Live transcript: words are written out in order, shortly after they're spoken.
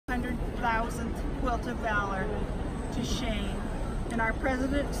1,000th Quilt of Valor to Shane. And our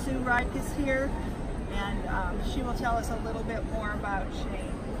president, Sue Reich, is here, and she will tell us a little bit more about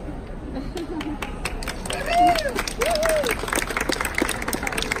Shane.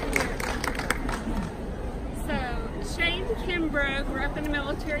 So, Shane Kimbrough grew up in a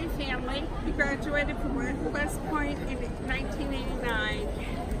military family. He graduated from West Point in 1989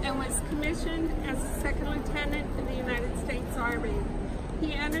 and was commissioned as a second lieutenant in the United States Army.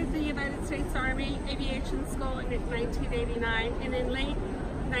 He entered the United States Army Aviation School in 1989, and in late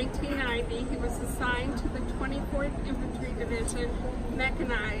 1990 he was assigned to the 24th Infantry Division,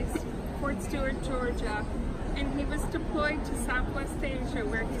 mechanized, Fort Stewart, Georgia, and he was deployed to Southwest Asia,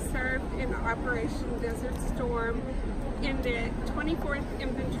 where he served in Operation Desert Storm in the 24th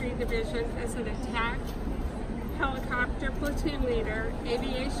Infantry Division as an attack helicopter platoon leader,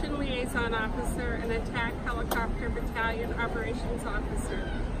 aviation liaison officer, and attack helicopter battalion operations officer.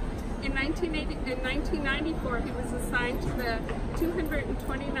 In 1994, he was assigned to the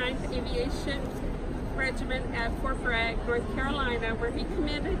 229th Aviation Regiment at Fort Bragg, North Carolina, where he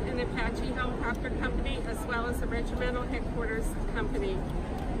commanded an Apache helicopter company as well as a regimental headquarters company.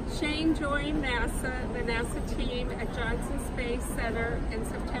 Shane joined NASA, the NASA team at Johnson Space Center in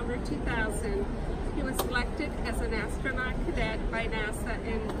September 2000. He was selected as an astronaut cadet by NASA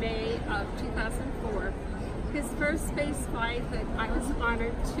in May of 2004. His first space flight that I was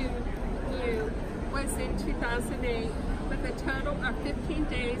honored to view was in 2008 with a total of 15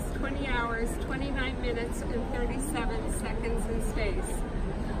 days, 20 hours, 29 minutes, and 37 seconds in space.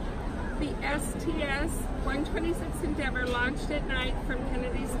 The STS-126 Endeavour launched at night from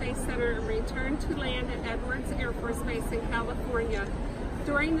Kennedy Space Center and returned to land at Edwards Air Force Base in California.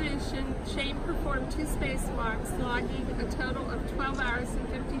 During the mission, Shane performed 2 spacewalks, logging a total of 12 hours and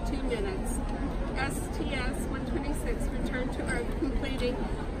 52 minutes. STS-126 returned to Earth, completing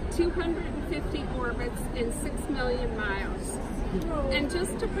 250 orbits in 6 million miles. And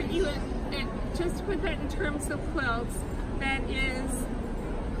just to put that in terms of quilts, that is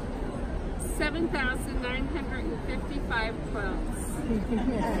 7,955 quilts.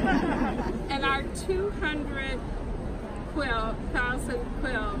 And our 200,000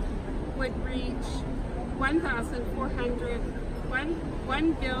 quilt would reach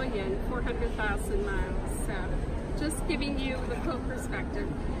 1,400,000 miles. So, just giving you the quilt perspective.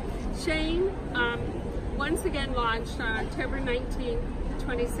 Shane once again launched on October 19,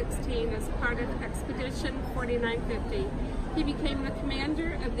 2016 as part of Expedition 4950. He became the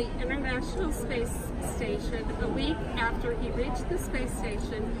commander of the International Space Station a week after he reached the space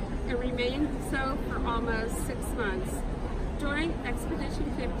station and remained so for almost 6 months. During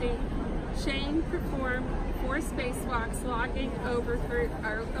Expedition 50, Shane performed 4 spacewalks, logging over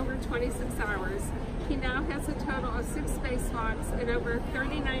 26 hours. He now has a total of 6 spacewalks and over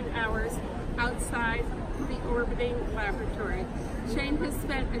 39 hours outside the orbiting laboratory. Shane has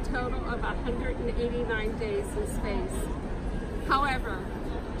spent a total of 189 days in space. However,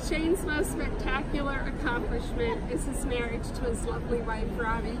 Shane's most spectacular accomplishment is his marriage to his lovely wife,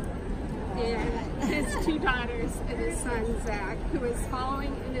 Robbie, and his 2 daughters and his son, Zach, who is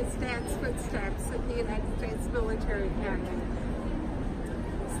following in his dad's footsteps at the United States Military Academy.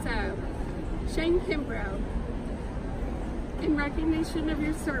 So, Shane Kimbrough, in recognition of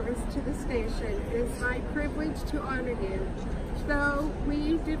your service to the station, it is my privilege to honor you. Though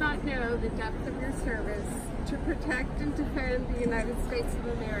we do not know the depth of your service to protect and defend the United States of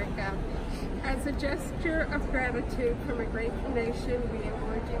America, as a gesture of gratitude from a grateful nation, we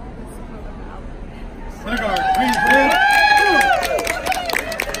award you this Quilt of Valor. Senegal,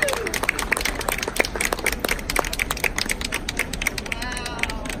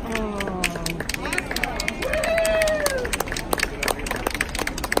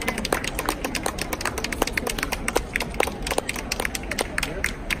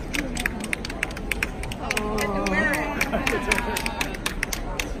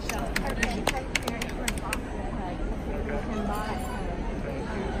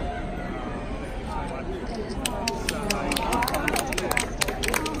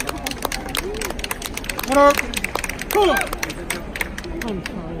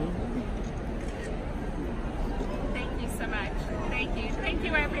 Thank you so much. Thank you. Thank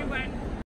you, everyone.